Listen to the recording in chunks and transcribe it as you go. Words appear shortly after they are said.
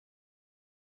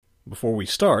Before we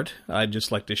start, I'd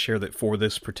just like to share that for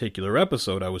this particular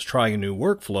episode, I was trying a new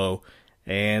workflow,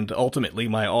 and ultimately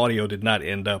my audio did not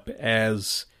end up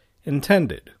as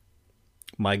intended.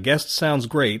 My guest sounds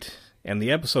great, and the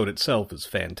episode itself is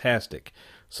fantastic,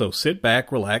 so sit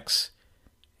back, relax,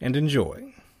 and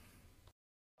enjoy.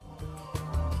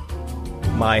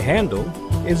 My handle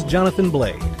is Jonathan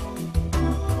Blade.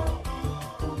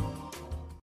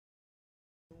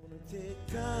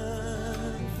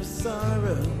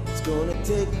 It's gonna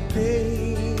take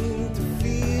pain to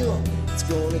feel. It's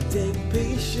gonna take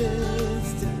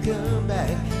patience to come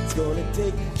back. It's gonna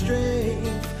take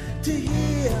strength to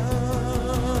heal.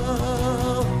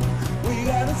 We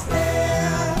gotta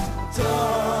stand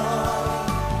tall,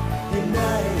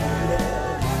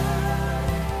 united.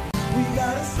 We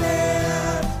gotta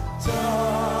stand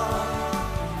tall,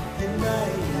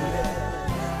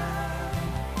 united.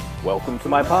 Welcome to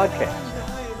my podcast.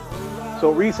 So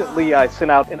recently I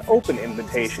sent out an open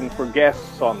invitation for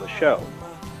guests on the show.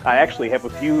 I actually have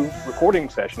a few recording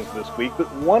sessions this week, but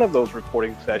one of those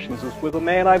recording sessions is with a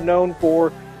man I've known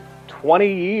for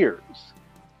 20 years.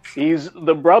 He's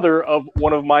the brother of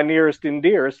one of my nearest and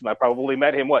dearest, and I probably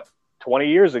met him, 20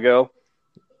 years ago?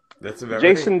 That's about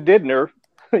Jason Didner.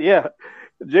 Yeah.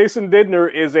 Jason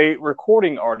Didner is a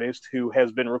recording artist who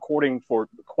has been recording for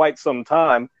quite some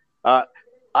time.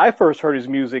 I first heard his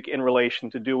music in relation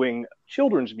to doing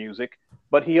children's music,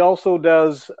 but he also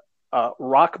does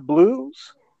rock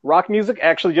music.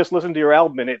 Actually, just listen to your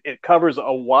album, and it covers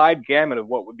a wide gamut of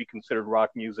what would be considered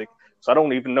rock music. So I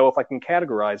don't even know if I can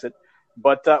categorize it.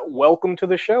 But welcome to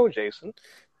the show, Jason.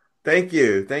 Thank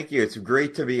you. It's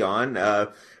great to be on.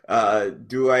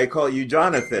 Do I call you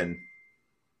Jonathan?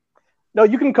 No,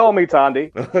 you can call me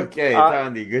Tandy. Okay,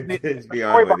 Tandy. Good to be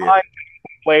on with you.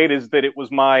 Played is that it was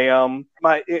my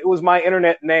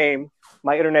internet name,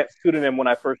 my internet pseudonym when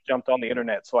I first jumped on the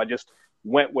internet. So I just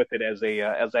went with it as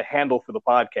a handle for the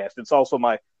podcast. It's also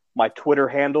my Twitter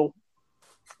handle,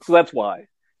 so that's why.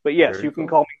 But yes, Very you can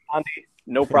cool. call me Andy,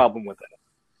 no problem with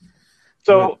it.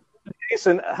 So,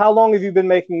 Jason, how long have you been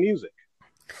making music?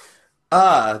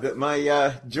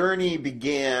 My journey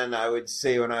began, I would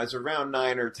say, when I was around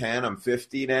 9 or 10. I'm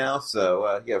 50 now,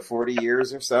 so 40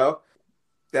 years or so.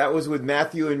 That was with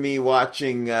Matthew and me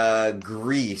watching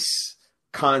Grease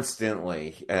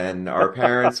constantly, and our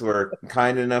parents were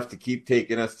kind enough to keep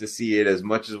taking us to see it as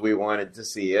much as we wanted to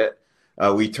see it.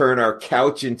 We turned our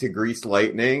couch into Grease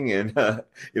Lightning, and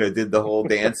did the whole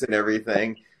dance and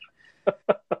everything.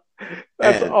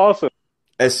 That's awesome.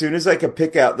 As soon as I could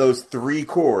pick out those 3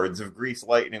 chords of Grease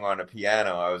Lightning on a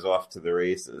piano, I was off to the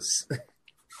races,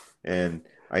 and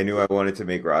I knew I wanted to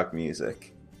make rock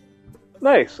music.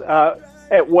 Nice.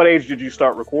 At what age did you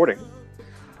start recording?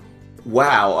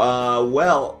 Wow.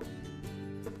 Well,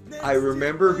 I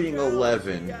remember being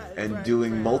 11 and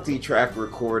doing multi-track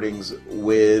recordings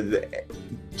with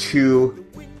 2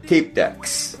 tape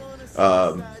decks.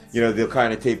 The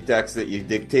kind of tape decks that you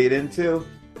dictate into.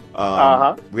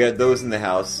 We had those in the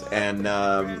house, and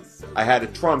I had a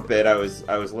trumpet. I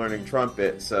was learning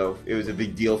trumpet, so it was a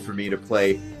big deal for me to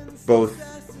play both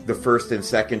the first and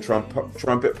second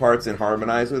trumpet parts and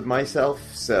harmonize with myself.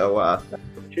 So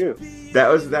that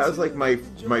was like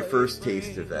my first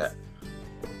taste of that.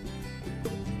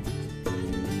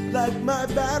 Like my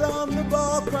bat on the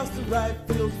ball across the right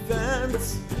field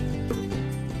fence,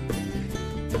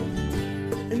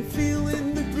 and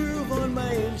feeling the groove on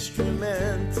my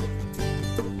instrument,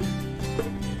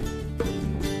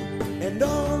 and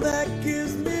all that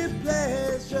gives me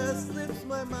pleasure slips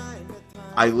my mind at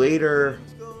times. I later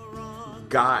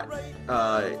got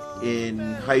in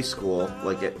high school,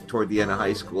 toward the end of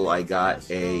high school, I got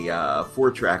a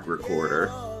 4-track recorder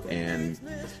and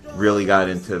really got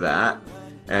into that.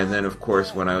 And then, of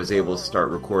course, when I was able to start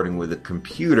recording with a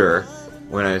computer,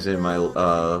 when I was in my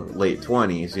late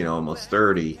 20s, almost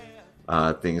 30,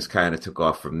 things kind of took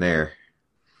off from there.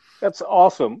 That's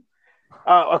awesome.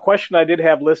 A question I did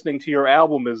have listening to your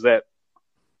album is that,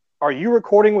 are you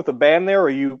recording with a band there, or are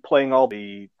you playing all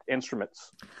the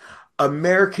instruments?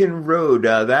 American Road,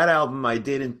 that album I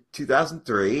did in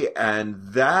 2003, and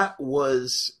that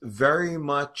was very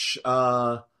much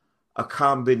a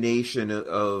combination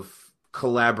of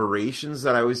collaborations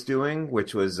that I was doing,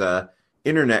 which was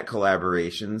internet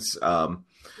collaborations.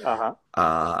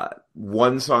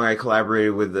 One song I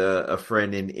collaborated with a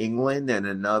friend in England and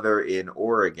another in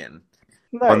Oregon.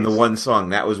 Nice. On the one song.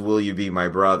 That was Will You Be My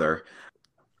Brother?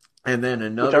 And then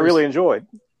another... Which I really enjoyed.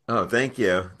 Oh, thank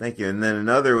you. And then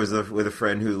another was with a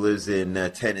friend who lives in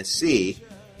Tennessee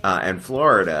and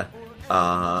Florida.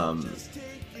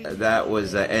 That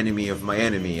was Enemy of My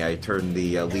Enemy. I turned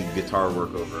the lead guitar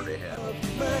work over to him.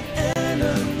 My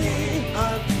enemy,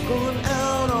 I'm going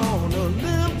out on a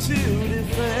limb to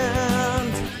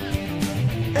defend.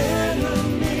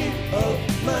 Enemy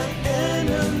of my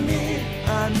enemy,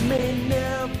 I may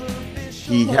never be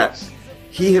sure.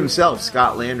 He himself,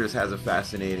 Scott Landers, has a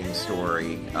fascinating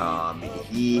story.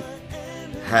 He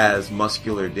has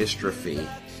muscular dystrophy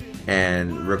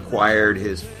and required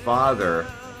his father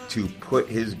to put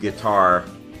his guitar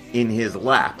in his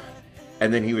lap,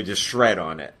 and then he would just shred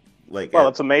on it. Well,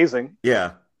 it's amazing.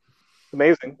 Yeah.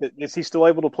 Amazing. Is he still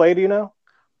able to play, do you know?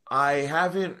 I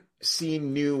haven't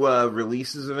seen new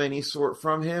releases of any sort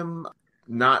from him.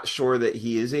 Not sure that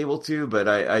he is able to, but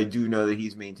I do know that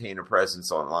he's maintained a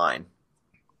presence online.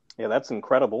 Yeah, that's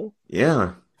incredible.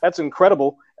 Yeah. That's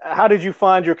incredible. How did you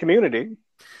find your community?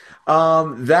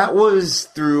 That was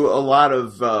through a lot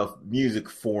of music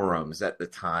forums at the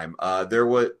time. There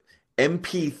was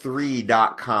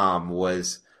mp3.com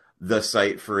was the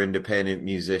site for independent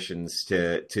musicians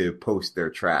to post their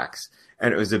tracks.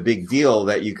 And it was a big deal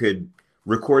that you could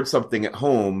record something at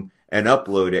home and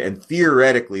upload it, and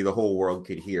theoretically the whole world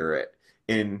could hear it.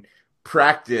 In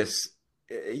practice,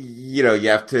 you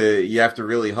have to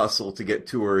really hustle to get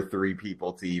 2 or 3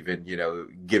 people to even,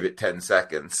 give it 10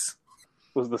 seconds.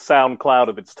 It was the SoundCloud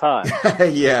of its time.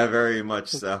 Yeah, very much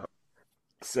so.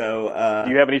 So,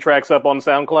 do you have any tracks up on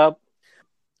SoundCloud?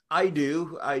 I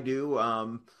do.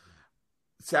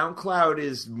 SoundCloud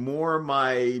is more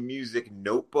my music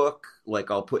notebook.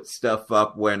 Like, I'll put stuff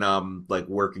up when I'm like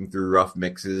working through rough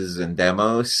mixes and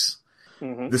demos.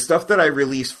 Mm-hmm. The stuff that I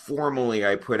release formally,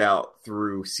 I put out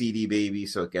through CD Baby,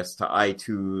 so it gets to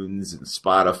iTunes and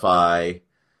Spotify.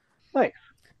 Nice.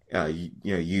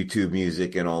 YouTube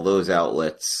Music and all those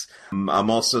outlets. I'm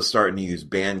also starting to use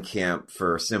Bandcamp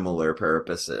for similar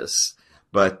purposes.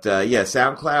 But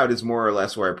SoundCloud is more or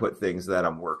less where I put things that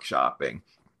I'm workshopping.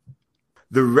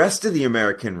 The rest of the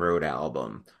American Road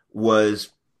album was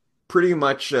pretty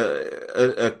much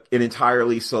an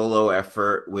entirely solo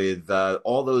effort with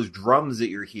all those drums that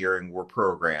you're hearing were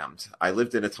programmed. I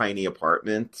lived in a tiny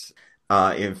apartment.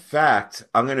 In fact,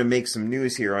 I'm going to make some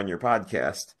news here on your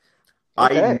podcast.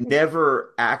 Okay. I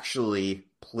never actually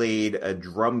played a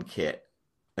drum kit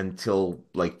until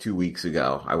like 2 weeks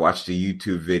ago. I watched a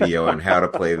YouTube video on how to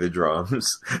play the drums.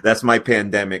 That's my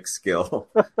pandemic skill.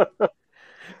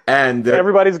 And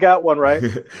everybody's got one, right?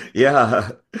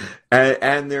 Yeah.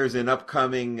 And there's an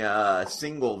upcoming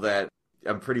single that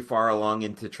I'm pretty far along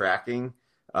into tracking.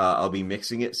 I'll be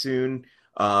mixing it soon.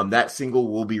 That single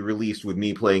will be released with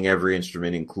me playing every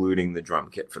instrument, including the drum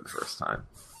kit for the first time.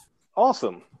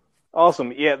 Awesome.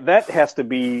 Yeah, that has to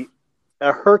be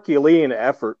a Herculean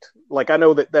effort. Like, I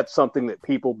know that that's something that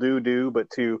people do, but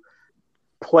to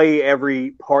play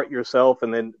every part yourself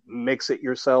and then mix it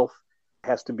yourself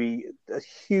has to be a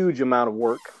huge amount of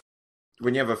work.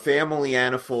 When you have a family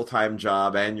and a full-time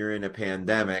job and you're in a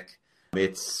pandemic,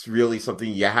 it's really something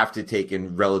you have to take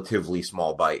in relatively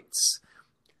small bites.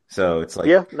 So it's like...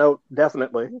 Yeah, no,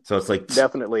 definitely. So it's like...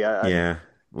 Definitely.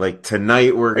 Like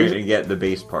tonight we're going to get the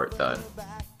bass part done.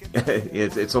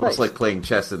 It's almost like playing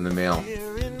chess in the mail.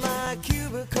 Here in my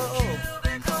cubicle,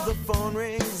 the phone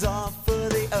rings off for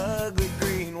the ugly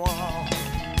green wall.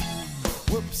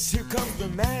 Whoops, here comes the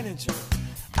manager.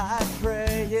 I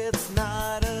pray it's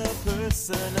not a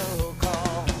personal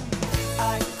call.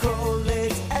 I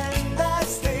collate and I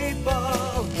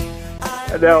staple.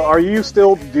 Now, are you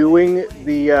still doing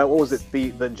the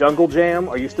the Jungle Jam?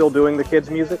 Are you still doing the kids'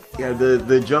 music? Yeah,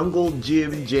 the Jungle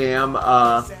Jam.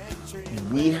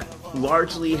 We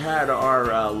largely had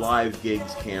our live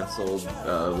gigs canceled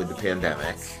with the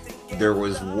pandemic. There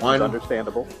was one. That's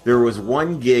understandable. There was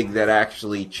one gig that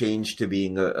actually changed to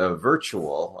being a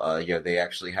virtual. They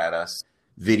actually had us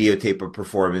videotape a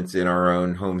performance in our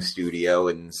own home studio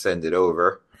and send it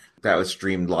over. That was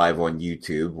streamed live on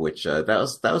YouTube, which that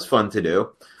was fun to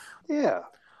do. Yeah.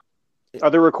 Are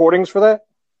there recordings for that?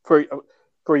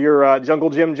 For your Jungle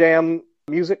Jam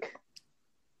music?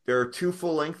 There are 2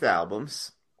 full-length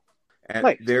albums. And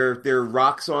nice. They're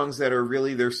rock songs that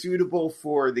are they're suitable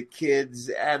for the kids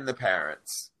and the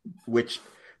parents, which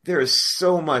there is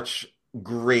so much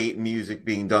great music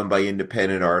being done by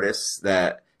independent artists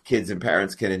that kids and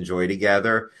parents can enjoy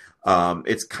together.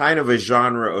 It's kind of a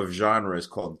genre of genres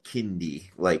called kindie,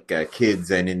 like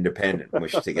kids and independent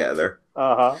mushed together.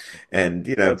 Uh-huh. And,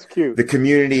 that's cute. The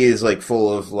community is like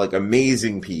full of like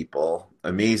amazing people,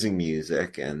 amazing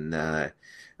music. And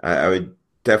I would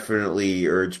definitely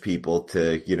urge people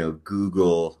to,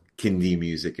 Google kindie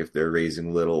music if they're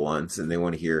raising little ones and they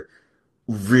want to hear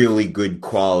really good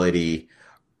quality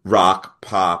rock,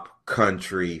 pop,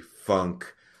 country,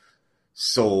 funk,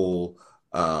 soul,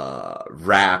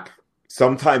 rap,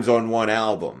 sometimes on one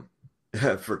album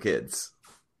for kids.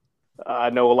 I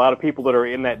know a lot of people that are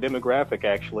in that demographic,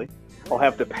 actually. I'll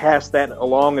have to pass that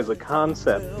along as a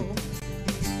concept.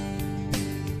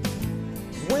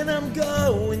 When I'm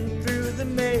going through the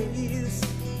maze,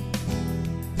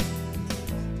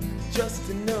 just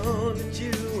to know that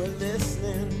you are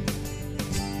listening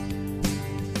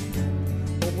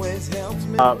always helps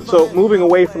me. So moving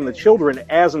away from the children,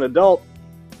 as an adult,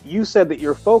 you said that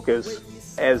your focus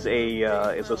as a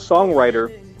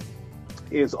songwriter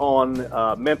is on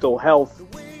mental health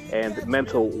and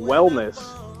mental wellness.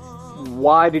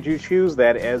 Why did you choose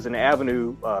that as an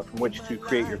avenue from which to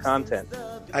create your content?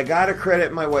 I gotta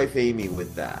credit my wife Amy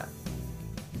with that.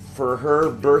 For her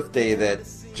birthday that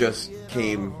just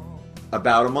came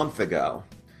about a month ago,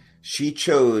 she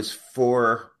chose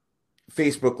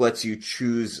Facebook lets you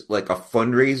choose like a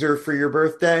fundraiser for your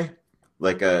birthday,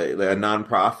 like a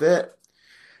nonprofit.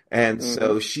 And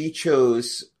so she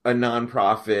chose a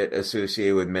nonprofit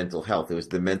associated with mental health. It was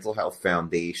the Mental Health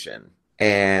Foundation.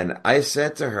 And I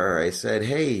said to her, I said,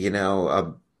 hey,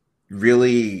 I'm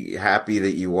really happy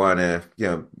that you want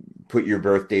to, put your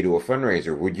birthday to a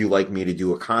fundraiser. Would you like me to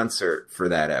do a concert for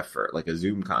that effort, like a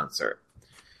Zoom concert?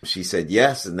 She said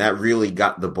yes, and that really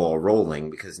got the ball rolling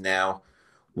because now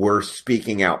we're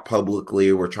speaking out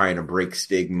publicly. We're trying to break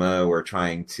stigma. We're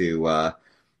trying to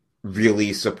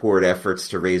really support efforts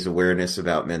to raise awareness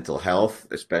about mental health,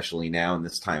 especially now in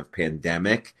this time of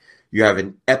pandemic. You have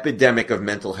an epidemic of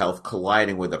mental health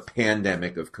colliding with a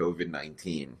pandemic of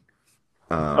COVID-19.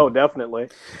 Oh, definitely.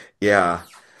 Yeah.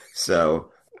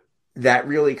 So that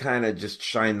really kind of just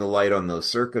shined the light on those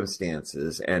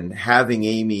circumstances, and having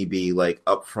Amy be like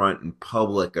upfront and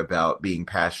public about being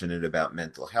passionate about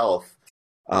mental health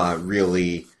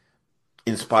really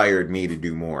inspired me to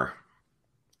do more.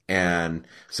 And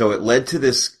so it led to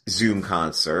this Zoom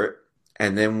concert.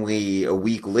 And then we, a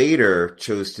week later,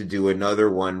 chose to do another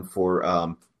one for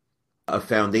a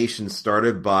foundation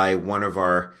started by one of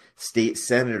our state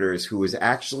senators who was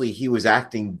he was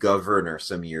acting governor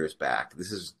some years back.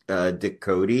 This is Dick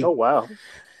Cody. Oh, wow.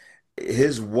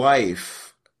 His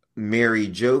wife, Mary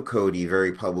Jo Cody,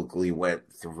 very publicly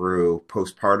went through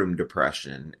postpartum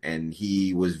depression, and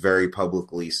he was very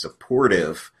publicly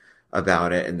supportive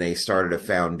about it, and they started a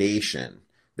foundation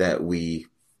that we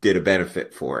did a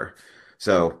benefit for.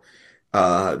 So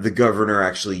the governor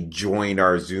actually joined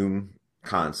our Zoom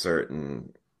concert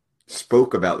and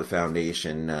spoke about the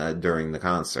foundation during the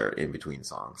concert in between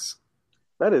songs.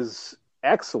 That is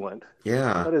excellent.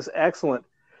 Yeah. That is excellent.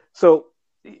 So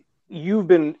you've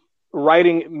been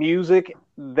writing music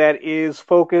that is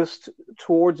focused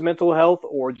towards mental health,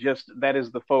 or just that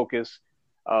is the focus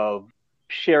of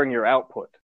sharing your output?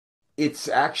 It's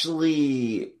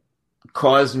actually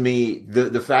caused me,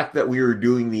 the fact that we were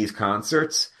doing these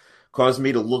concerts caused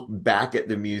me to look back at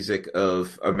the music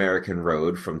of American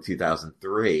Road from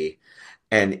 2003.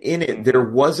 And in it, there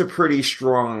was a pretty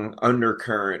strong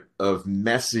undercurrent of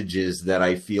messages that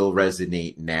I feel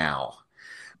resonate now.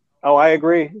 Oh, I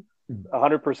agree.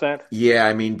 100%. Yeah,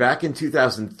 I mean, back in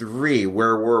 2003,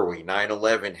 where were we?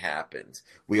 9/11 happened.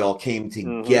 We all came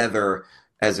together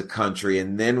as a country,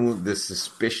 and then the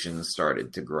suspicion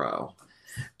started to grow.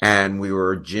 And we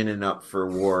were ginning up for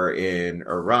war in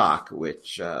Iraq,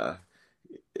 which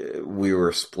we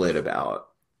were split about.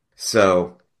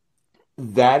 So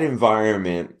that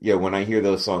environment, when I hear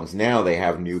those songs now, they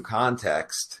have new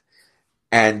context.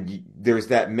 And there's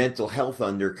that mental health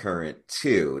undercurrent,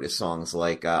 too, to songs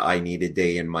like I Need a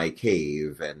Day in My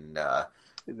Cave. And,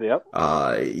 yep.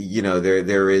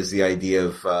 There is the idea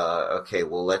of, okay,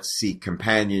 well, let's seek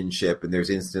companionship, and there's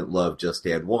instant love, just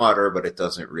add water, but it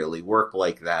doesn't really work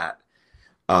like that.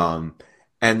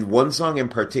 And one song in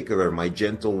particular, My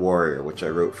Gentle Warrior, which I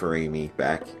wrote for Amy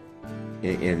back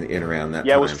in around that time.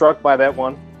 Yeah, I was struck by that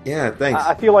one. Yeah, thanks.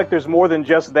 I feel like there's more than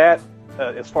just that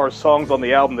as far as songs on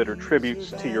the album that are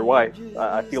tributes to your wife.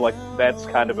 I feel like that's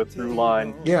kind of a through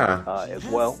line as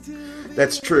well.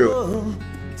 That's true.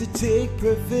 To take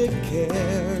perfect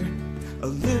care, a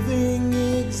living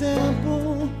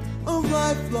example of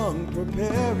lifelong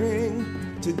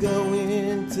preparing to go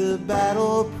into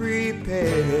battle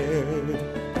prepared.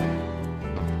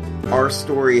 Our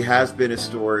story has been a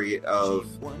story of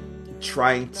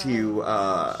trying to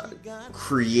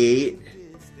create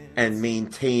and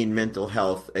maintain mental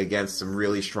health against some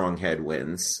really strong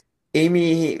headwinds.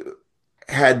 Amy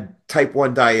had type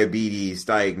 1 diabetes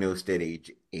diagnosed at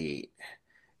age 8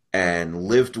 and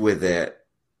lived with it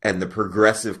and the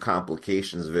progressive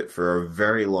complications of it for a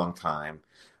very long time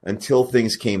until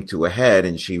things came to a head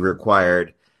and she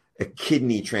required a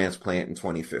kidney transplant in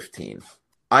 2015.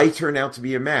 I turned out to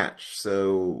be a match,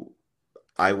 so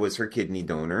I was her kidney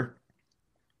donor.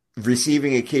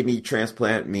 Receiving a kidney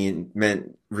transplant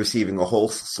meant receiving a whole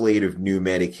slate of new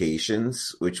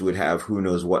medications, which would have who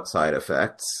knows what side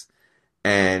effects.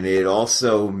 And it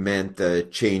also meant a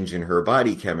change in her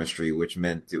body chemistry, which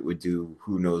meant it would do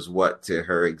who knows what to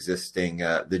her existing,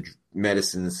 the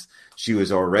medicines she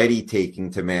was already taking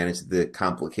to manage the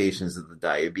complications of the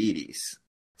diabetes.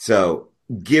 So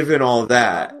given all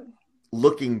that,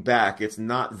 looking back, it's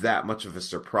not that much of a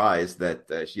surprise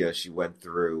that she went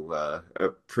through a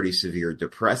pretty severe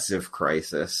depressive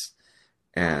crisis,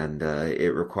 and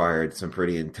it required some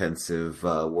pretty intensive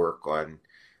work on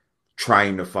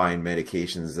trying to find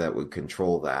medications that would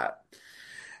control that.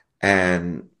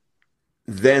 And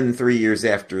then 3 years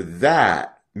after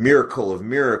that, miracle of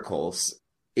miracles,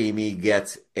 Amy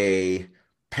gets a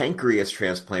pancreas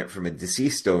transplant from a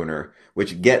deceased donor,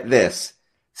 which, get this,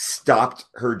 stopped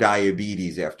her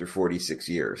diabetes after 46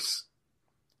 years.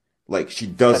 Like, she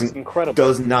does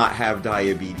not have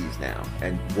diabetes now,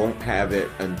 and won't have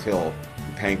it until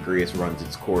the pancreas runs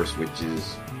its course, which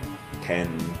is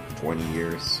 10, 20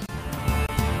 years.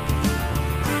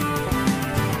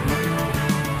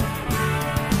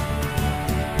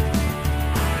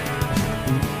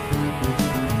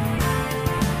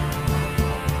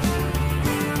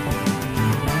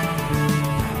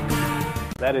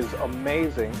 That is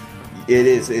amazing. It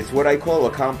is. It's what I call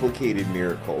a complicated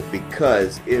miracle,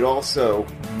 because it also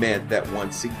meant that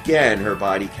once again her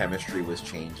body chemistry was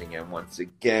changing, and once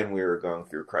again we were going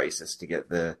through crisis to get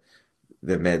the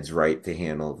meds right to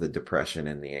handle the depression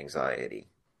and the anxiety.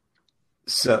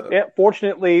 So yeah,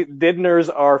 fortunately, Didners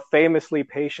are famously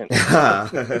patient.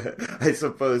 I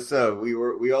suppose so.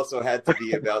 We also had to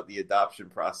be about the adoption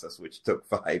process, which took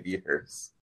 5 years.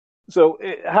 So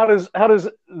how does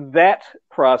that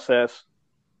process,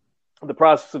 the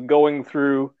process of going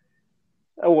through,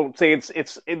 I won't say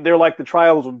they're like the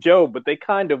trials of Job, but they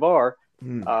kind of are.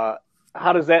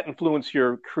 How does that influence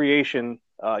your creation,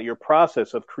 your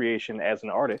process of creation as an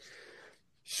artist?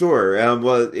 Sure.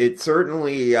 Well, it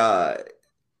certainly,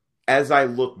 as I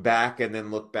look back and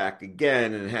then look back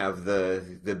again and have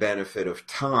the benefit of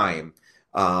time,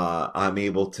 I'm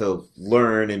able to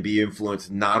learn and be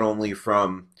influenced not only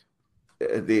from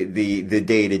the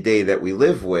day-to-day that we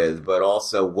live with, but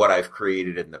also what I've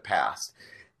created in the past.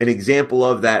 An example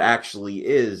of that actually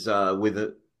is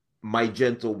with My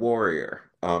Gentle Warrior.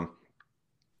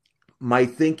 My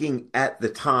thinking at the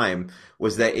time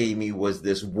was that Amy was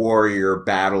this warrior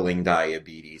battling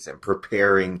diabetes and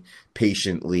preparing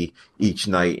patiently each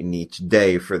night and each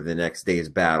day for the next day's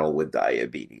battle with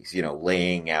diabetes,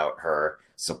 laying out her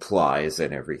supplies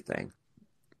and everything.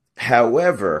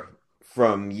 However,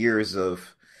 from years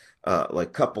of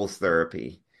couples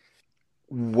therapy,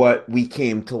 what we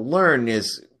came to learn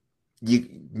is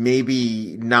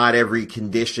maybe not every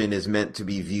condition is meant to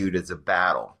be viewed as a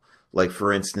battle. Like,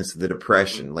 for instance, the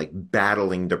depression, like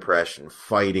battling depression,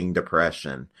 fighting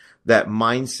depression. That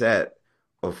mindset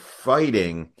of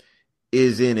fighting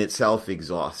is in itself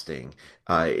exhausting.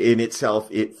 In itself,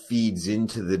 it feeds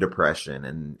into the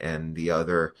depression and the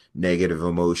other negative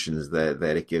emotions that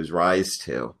it gives rise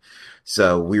to.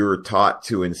 So we were taught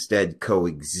to instead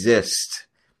coexist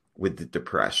with the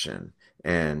depression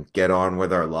and get on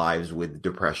with our lives with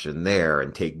depression there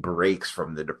and take breaks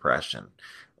from the depression,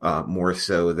 more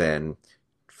so than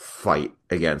fight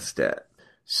against it.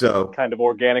 So kind of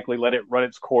organically let it run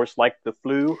its course like the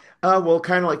flu? Well,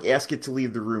 kind of like ask it to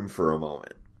leave the room for a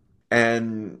moment.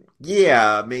 And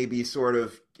yeah, maybe sort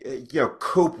of,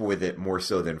 cope with it more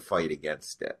so than fight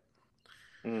against it.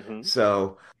 Mm-hmm.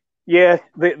 So yeah,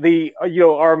 the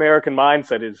our American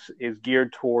mindset is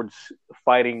geared towards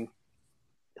fighting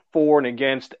for and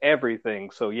against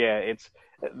everything. So yeah,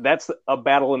 that's a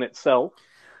battle in itself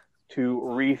to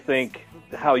rethink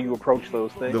how you approach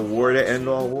those things. The war to end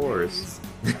all wars.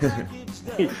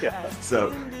 Yeah.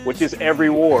 So, which is every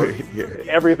war. Yeah.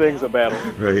 Everything's a battle.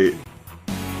 Right.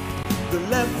 The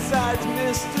left side's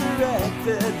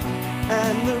misdirected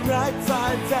and the right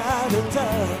side's out of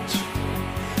touch.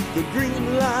 The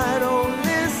green light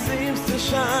only seems to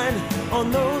shine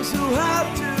on those who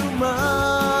have too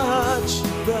much.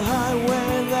 The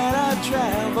highway that I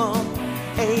travel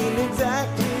ain't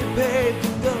exactly paved to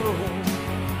go.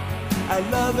 I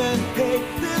love and hate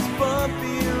this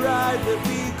bumpy ride that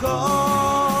we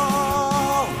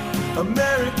call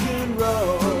American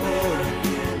Road.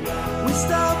 We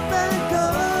stop and go.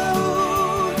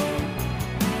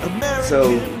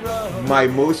 American Road. My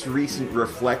most recent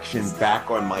reflection back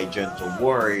on My Gentle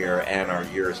Warrior and our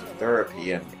years of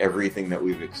therapy and everything that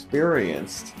we've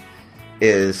experienced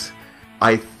is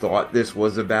I thought this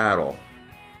was a battle.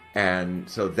 And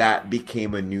so that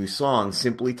became a new song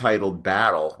simply titled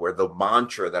Battle, where the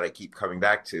mantra that I keep coming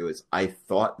back to is I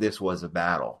thought this was a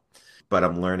battle, but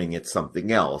I'm learning it's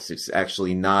something else. It's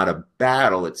actually not a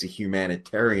battle. It's a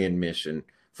humanitarian mission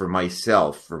for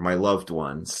myself, for my loved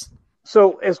ones.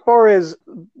 So as far as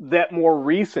that more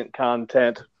recent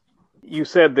content, you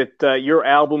said that your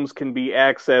albums can be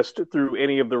accessed through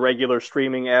any of the regular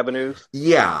streaming avenues?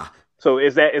 Yeah. So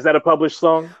is that a published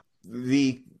song?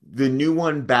 The new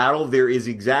one, Battle, there is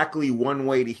exactly one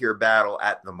way to hear Battle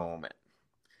at the moment.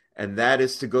 And that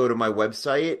is to go to my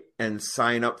website and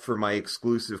sign up for my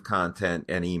exclusive content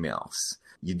and emails.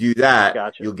 You do that,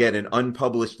 Gotcha. You'll get an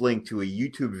unpublished link to a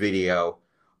YouTube video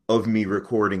of me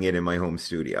recording it in my home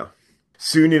studio.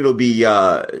 Soon it'll be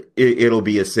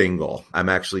a single. I'm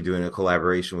actually doing a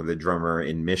collaboration with a drummer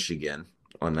in Michigan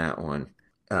on that one.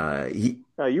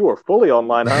 You are fully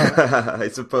online, huh? I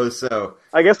suppose so.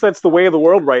 I guess that's the way of the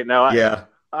world right now. Yeah.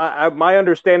 My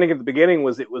understanding at the beginning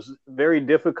was it was very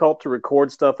difficult to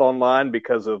record stuff online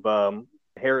because of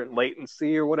inherent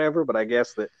latency or whatever, but I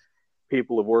guess that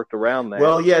people have worked around that.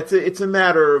 Well, yeah, it's a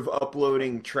matter of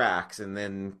uploading tracks, and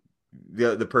then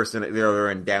the person at the other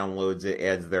end downloads it,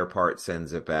 adds their part,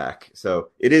 sends it back. So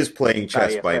it is playing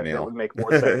chess by mail. That would make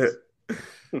more sense.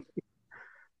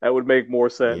 That would make more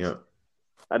sense. Yeah.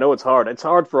 I know it's hard. It's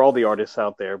hard for all the artists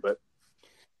out there, but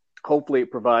hopefully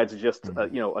it provides just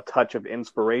a touch of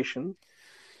inspiration,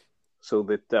 so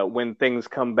that when things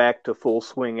come back to full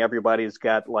swing, everybody's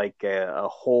got like a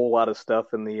whole lot of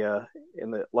stuff in the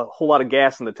whole lot of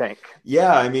gas in the tank.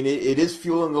 Yeah, I mean it is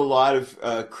fueling a lot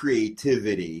of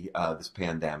creativity, this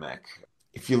pandemic.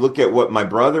 If you look at what my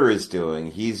brother is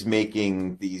doing, he's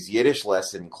making these Yiddish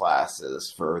lesson classes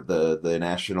for the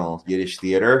National Yiddish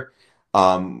Theater.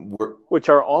 Which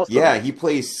are awesome. Yeah, he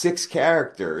plays 6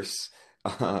 characters,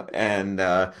 and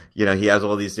he has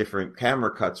all these different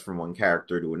camera cuts from one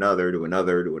character to another, to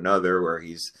another, to another, where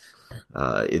he's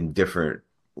in different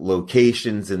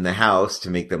locations in the house to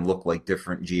make them look like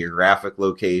different geographic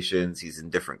locations. He's in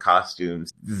different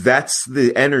costumes. That's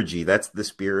the energy, that's the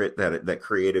spirit that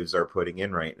creatives are putting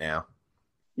in right now.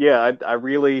 Yeah, I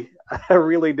really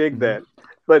dig that.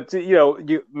 But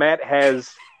Matt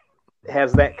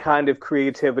has that kind of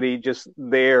creativity just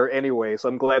there anyway. So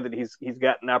I'm glad that he's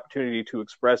got an opportunity to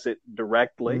express it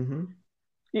directly.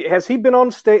 Mm-hmm. Has he been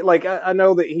on stage? Like, I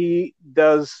know that he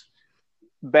does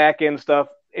back end stuff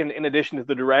in addition to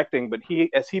the directing, but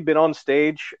has he been on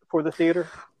stage for the theater?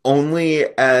 Only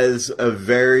as a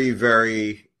very,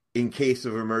 very, in case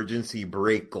of emergency,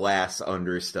 break glass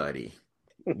understudy.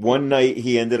 One night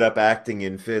he ended up acting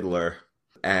in Fiddler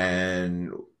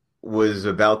and was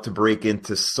about to break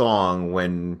into song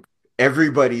when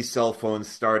everybody's cell phones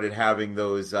started having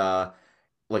those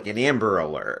like an Amber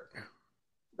Alert.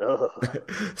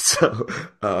 So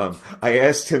I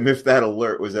asked him if that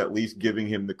alert was at least giving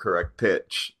him the correct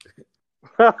pitch.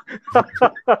 I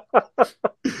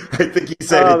think he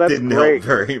said it didn't help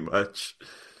very much.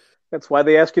 That's why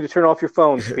they ask you to turn off your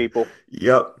phones, people.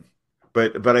 Yep.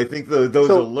 But I think those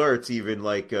alerts even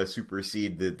like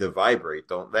supersede the vibrate,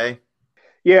 don't they?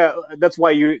 Yeah, that's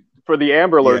why for the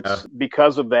Amber Alerts,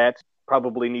 because of that,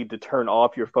 probably need to turn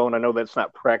off your phone. I know that's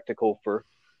not practical for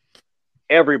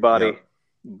everybody,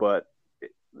 but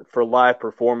for live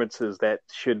performances, that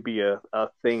should be a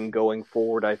thing going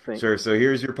forward, I think. Sure, so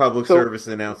here's your public service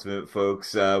announcement,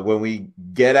 folks. When we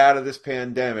get out of this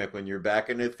pandemic, when you're back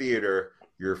in the theater,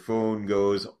 your phone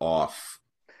goes off.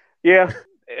 Yeah,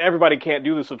 everybody can't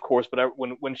do this, of course, but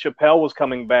when Chappelle was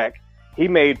coming back, he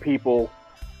made people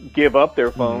give up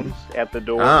their phones at the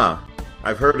door. Ah,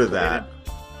 I've heard of that.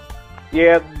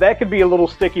 Yeah, that could be a little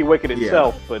sticky wicket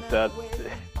itself, but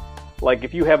like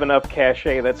if you have enough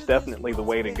cachet, that's definitely the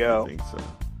way to go. I think so.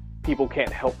 People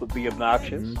can't help but be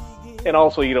obnoxious, and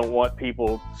also you don't want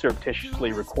people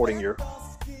surreptitiously recording your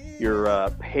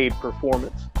paid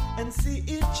performance. And see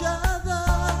each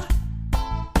other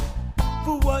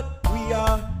for what we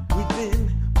are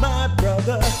within, my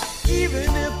brother. Even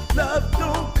if love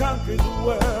don't conquer the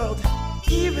world,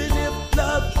 even if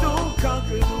love don't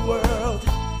conquer the world,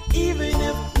 even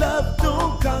if love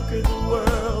don't conquer the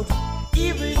world,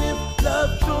 even if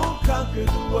love don't conquer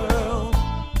the world.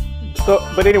 So,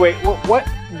 but anyway, what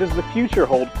does the future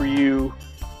hold for you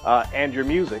and your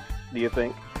music, do you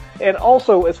think? And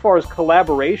also, as far as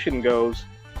collaboration goes,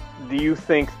 do you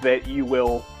think that you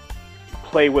will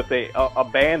play with a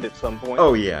band at some point?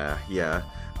 Oh, yeah.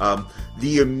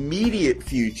 The immediate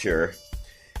future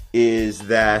is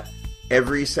that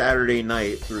every Saturday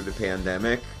night through the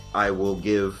pandemic, I will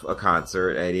give a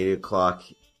concert at 8 o'clock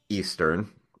Eastern.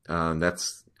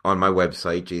 That's on my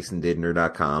website,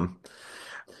 jasondidner.com.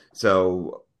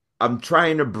 So I'm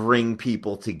trying to bring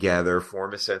people together,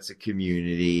 form a sense of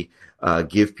community,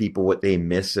 give people what they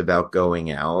miss about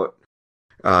going out.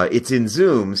 It's in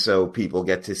Zoom, so people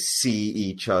get to see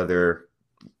each other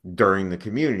during the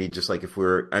community, just like if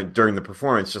we're during the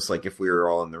performance, just like if we were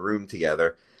all in the room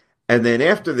together. And then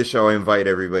after the show, I invite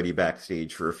everybody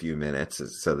backstage for a few minutes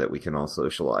so that we can all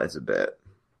socialize a bit.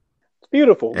 It's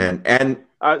beautiful. And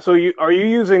so are you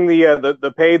using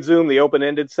the paid Zoom, the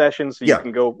open-ended sessions, so you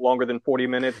can go longer than 40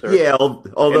 minutes? Or... Yeah,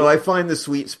 although I find the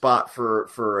sweet spot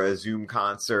for a Zoom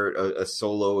concert, a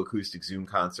solo acoustic Zoom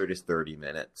concert, is 30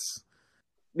 minutes.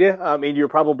 Yeah, I mean, you're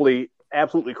probably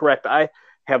absolutely correct. I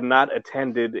have not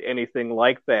attended anything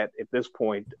like that at this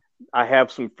point. I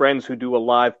have some friends who do a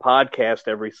live podcast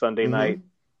every Sunday night,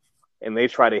 and they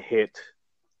try to hit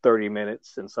 30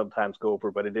 minutes and sometimes go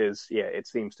over, but it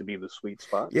seems to be the sweet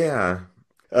spot. Yeah.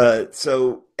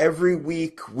 So every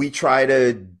week we try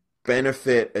to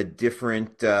benefit a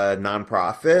different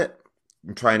nonprofit.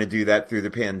 I'm trying to do that through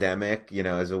the pandemic,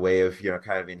 as a way of,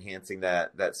 kind of enhancing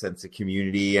that sense of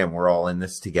community, and we're all in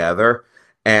this together.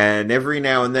 And every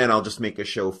now and then I'll just make a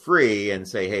show free and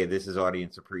say, hey, this is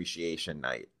Audience Appreciation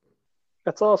Night.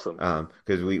 That's awesome.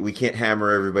 Because we can't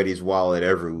hammer everybody's wallet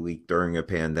every week during a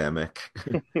pandemic.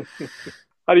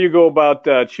 How do you go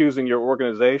about choosing your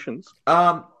organizations?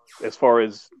 As far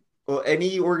as... Well,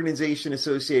 any organization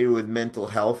associated with mental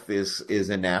health is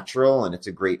a natural, and it's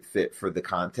a great fit for the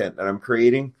content that I'm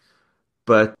creating.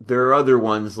 But there are other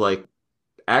ones, like,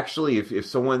 actually, if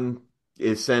someone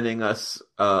is sending us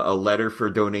a letter for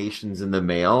donations in the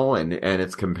mail and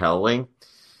it's compelling,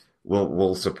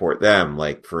 we'll support them.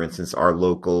 Like, for instance, our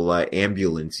local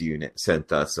ambulance unit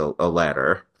sent us a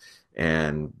letter,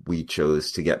 and we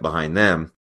chose to get behind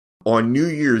them. On New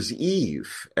Year's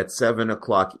Eve at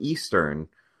 7:00 Eastern,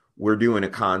 we're doing a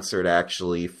concert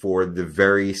actually for the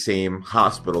very same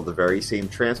hospital, the very same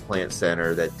transplant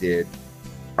center that did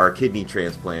our kidney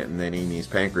transplant and then Amy's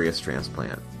pancreas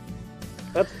transplant.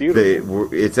 That's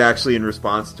beautiful. It's actually in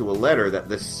response to a letter that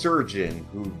the surgeon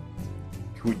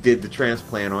who did the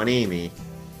transplant on Amy,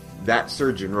 that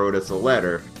surgeon wrote us a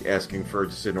letter asking for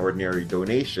just an ordinary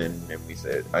donation,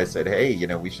 and I said, hey,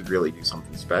 we should really do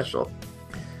something special.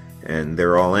 And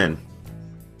they're all in.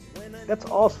 That's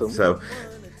awesome. So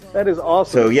that is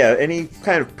awesome. So yeah, any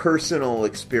kind of personal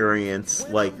experience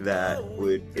like that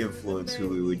would influence who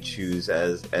we would choose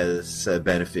as a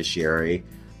beneficiary.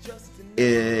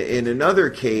 In another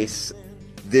case,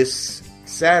 this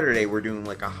Saturday we're doing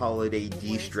like a holiday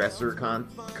de-stressor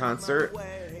concert.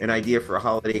 An idea for a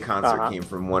holiday concert came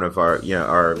from one of our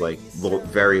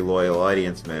very loyal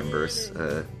audience members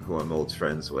who I'm old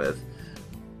friends with.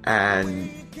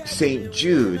 And St.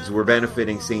 Jude's, we're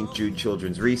benefiting St. Jude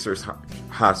Children's Resource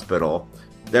Hospital.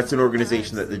 That's an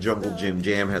organization that the Jungle Jim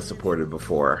Jam has supported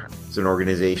before. It's an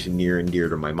organization near and dear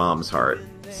to my mom's heart.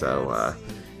 So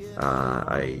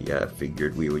I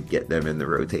figured we would get them in the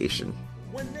rotation.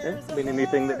 I mean,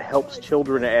 anything that helps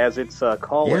children as its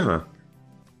calling. Yeah.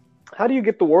 How do you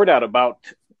get the word out about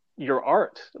your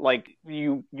art? Like,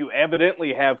 you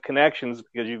evidently have connections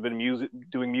because you've been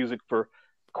doing music for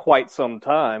quite some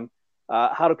time.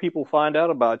 How do people find out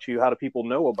about you? How do people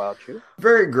know about you?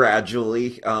 Very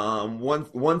gradually.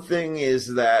 One thing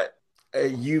is that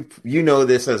you know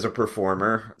this as a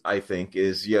performer, I think,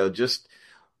 is just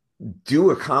do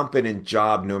a competent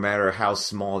job no matter how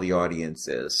small the audience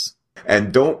is,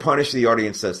 and don't punish the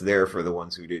audience that's there for the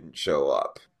ones who didn't show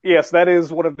up. Yes, that's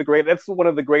one of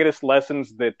the greatest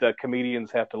lessons that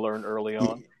comedians have to learn early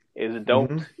on. Is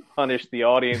don't punish the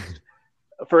audience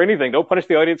for anything. Don't punish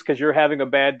the audience because you're having a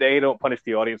bad day. Don't punish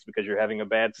the audience because you're having a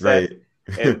bad set. Right.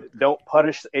 And don't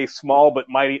punish a small but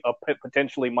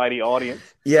potentially mighty audience.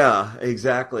 Yeah,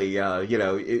 exactly.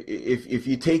 If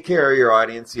you take care of your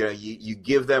audience, you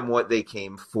give them what they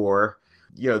came for.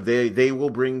 They will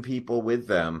bring people with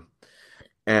them,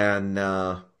 and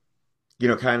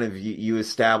kind of you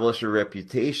establish a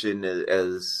reputation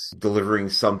as delivering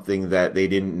something that they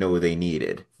didn't know they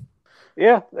needed.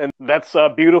 Yeah, and that's a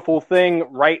beautiful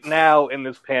thing right now in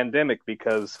this pandemic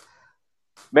because,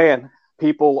 man,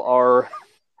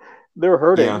 they're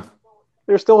hurting. Yeah.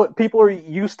 People are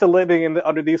used to living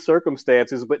under these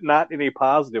circumstances, but not in a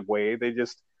positive way. They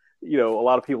just, a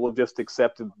lot of people have just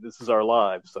accepted this is our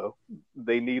lives, so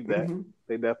they need that.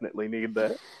 They definitely need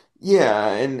that. Yeah,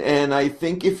 and I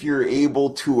think if you're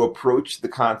able to approach the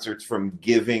concerts from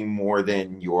giving more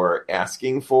than you're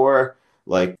asking for,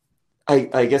 like,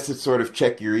 I guess it's sort of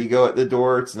check your ego at the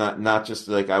door. It's not just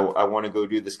like I want to go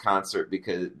do this concert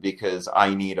because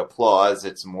I need applause.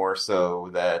 It's more so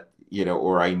that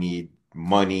or I need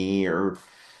money or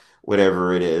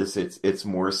whatever it is. It's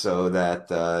more so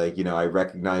that I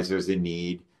recognize there's a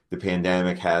need. The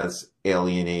pandemic has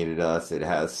alienated us. It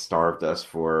has starved us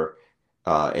for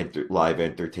live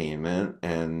entertainment,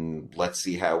 and let's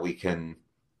see how we can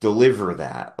deliver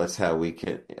that. Let's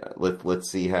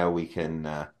see how we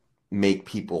can make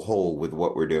people whole with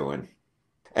what we're doing.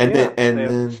 And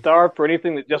then starve for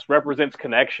anything that just represents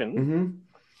connection. Mm-hmm.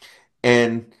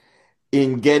 And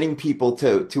in getting people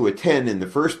to attend in the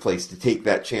first place, to take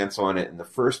that chance on it in the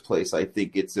first place, I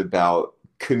think it's about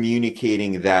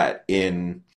communicating that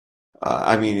in.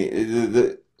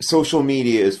 The social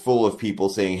media is full of people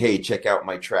saying, "Hey, check out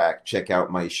my track, check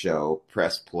out my show,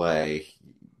 press play,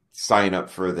 sign up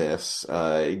for this,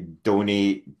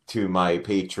 donate to my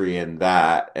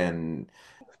Patreon," and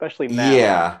especially now.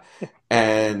 Yeah.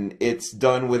 And it's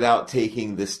done without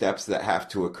taking the steps that have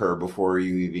to occur before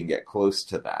you even get close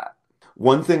to that.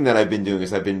 One thing that I've been doing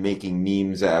is I've been making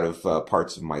memes out of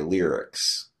parts of my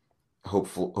lyrics,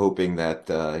 hoping that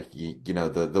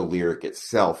the lyric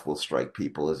itself will strike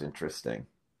people as interesting.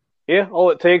 Yeah,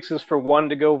 all it takes is for one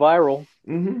to go viral.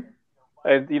 Mm-hmm.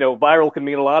 Viral can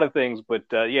mean a lot of things, but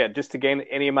just to gain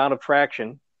any amount of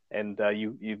traction, and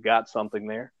you've got something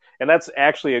there. And that's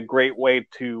actually a great way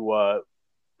to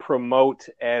promote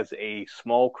as a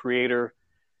small creator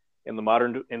in the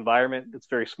modern environment. It's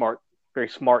very smart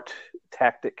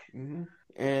tactic. Mm-hmm.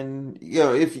 And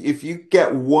if you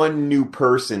get one new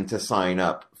person to sign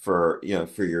up for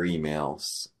your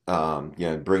emails,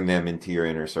 bring them into your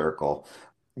inner circle,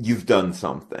 you've done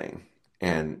something.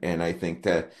 And I think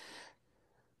that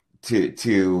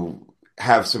to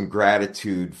have some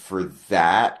gratitude for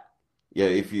that. Yeah,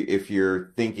 if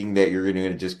you're thinking that you're going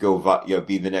to just go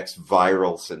be the next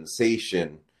viral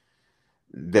sensation,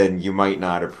 then you might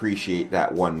not appreciate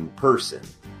that one person.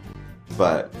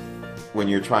 But when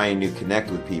you're trying to connect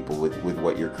with people with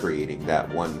what you're creating, that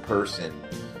one person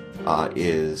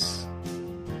is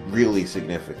really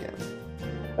significant.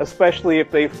 Especially if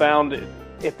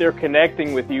they're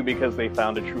connecting with you because they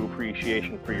found a true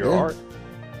appreciation for your art.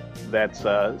 That's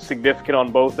significant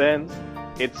on both ends.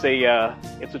 It's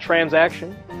a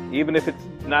transaction, even if it's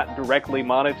not directly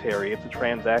monetary. It's a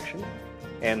transaction,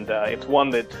 and it's one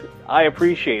that I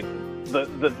appreciate.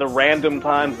 The random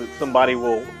times that somebody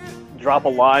will drop a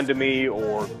line to me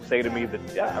or say to me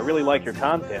that, I really like your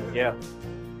content. Yeah,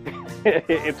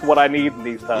 it's what I need in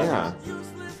these times.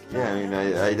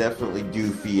 Yeah. I definitely do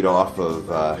feed off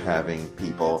of having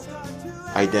people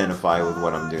identify with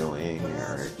what I'm doing,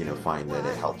 or find that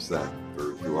it helps them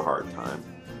through a hard time.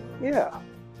 Yeah.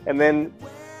 And then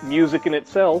music in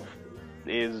itself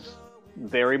is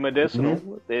very medicinal.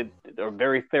 Mm-hmm. Or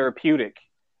very therapeutic,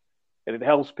 and it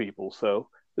helps people. So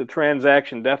the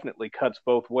transaction definitely cuts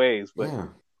both ways. But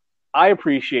I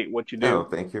appreciate what you do. Oh,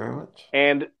 thank you very much.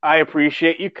 And I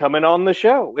appreciate you coming on the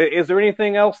show. Is there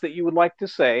anything else that you would like to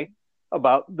say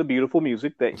about the beautiful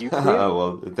music that you create?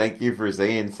 Well, thank you for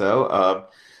saying so.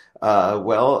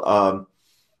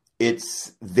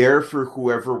 It's there for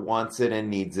whoever wants it and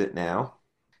needs it now.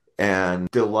 And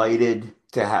delighted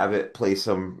to have it play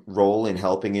some role in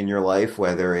helping in your life,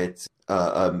 whether it's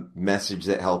a message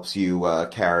that helps you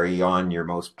carry on your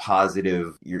most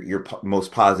positive, your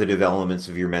most positive elements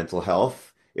of your mental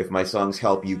health. If my songs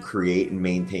help you create and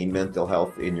maintain mental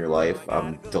health in your life,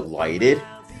 I'm delighted.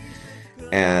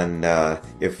 And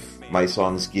if my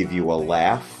songs give you a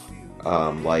laugh,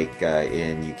 like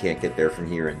in You Can't Get There From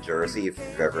Here in Jersey, if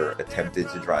you've ever attempted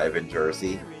to drive in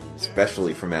Jersey,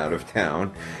 especially from out of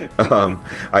town,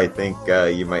 I think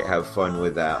you might have fun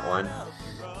with that one.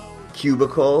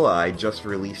 Cubicle, I just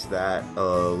released that a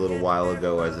little while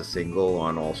ago as a single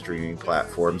on all streaming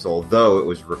platforms, although it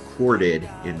was recorded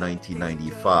in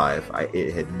 1995.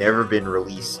 It had never been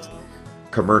released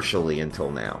commercially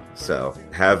until now. So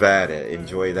have at it.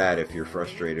 Enjoy that if you're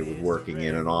frustrated with working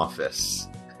in an office.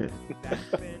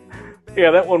 Yeah,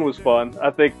 that one was fun.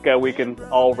 I think we can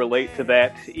all relate to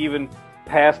that, even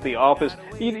past The Office.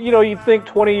 You'd think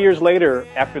 20 years later,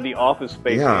 after the Office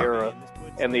Space era,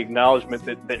 and the acknowledgement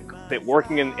that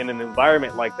working in an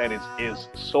environment like that is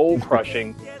soul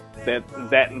crushing,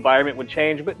 that environment would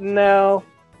change. But no,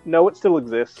 it still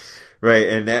exists. Right,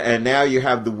 and now you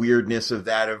have the weirdness of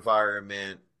that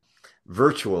environment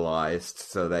virtualized,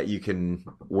 so that you can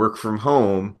work from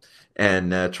home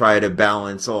and try to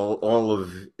balance all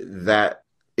of that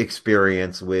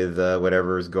experience with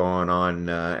whatever is going on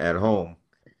at home.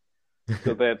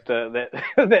 So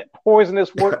that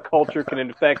poisonous work culture can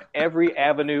infect every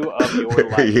avenue of your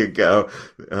life. There you go.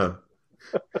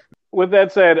 With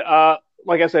that said,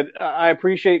 like I said, I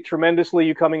appreciate tremendously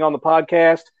you coming on the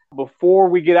podcast. Before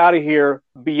we get out of here,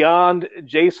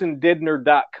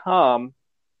 beyondjasondidner.com,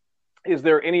 is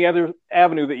there any other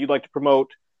avenue that you'd like to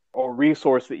promote or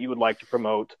resource that you would like to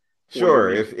promote? Sure.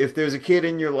 If there's a kid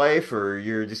in your life, or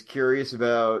you're just curious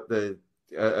about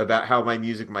about how my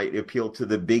music might appeal to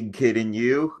the big kid in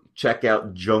you, check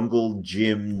out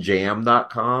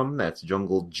junglejimjam.com. That's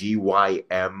jungle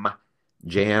GYM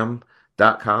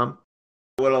jam.com.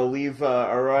 What I'll leave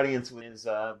our audience with is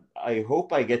I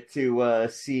hope I get to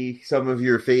see some of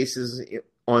your faces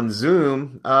on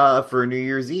Zoom for New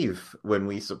Year's Eve when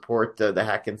we support the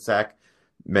Hackensack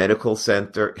Medical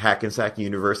Center, Hackensack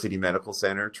University Medical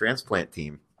Center transplant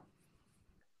team.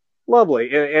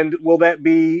 Lovely. And will that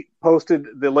be posted,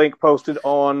 the link posted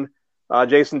on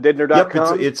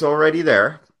jasondidner.com? Yep, it's already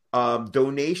there.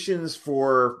 Donations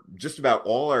for just about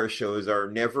all our shows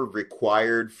are never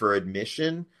required for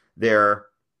admission. They're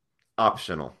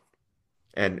optional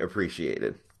and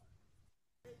appreciated.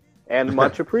 And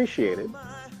much appreciated.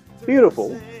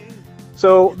 Beautiful.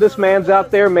 So this man's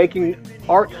out there making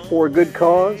art for a good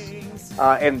cause,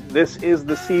 and this is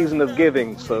the season of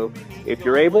giving. So if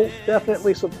you're able,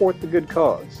 definitely support the good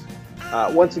cause.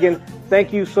 Once again,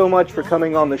 thank you so much for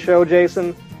coming on the show,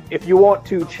 Jason. If you want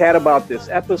to chat about this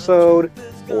episode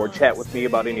or chat with me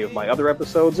about any of my other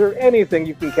episodes or anything,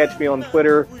 you can catch me on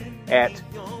Twitter at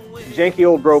Janky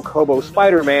Old Broke Hobo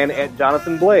Spider-Man at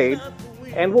Jonathan Blade,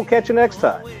 and we'll catch you next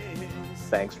time.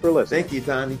 Thanks for listening. Thank you,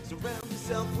 Tony.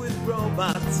 With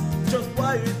robots, just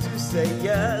wired to say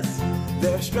yes.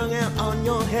 They're strung out on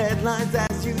your headlines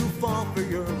as you fall for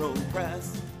your own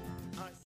press.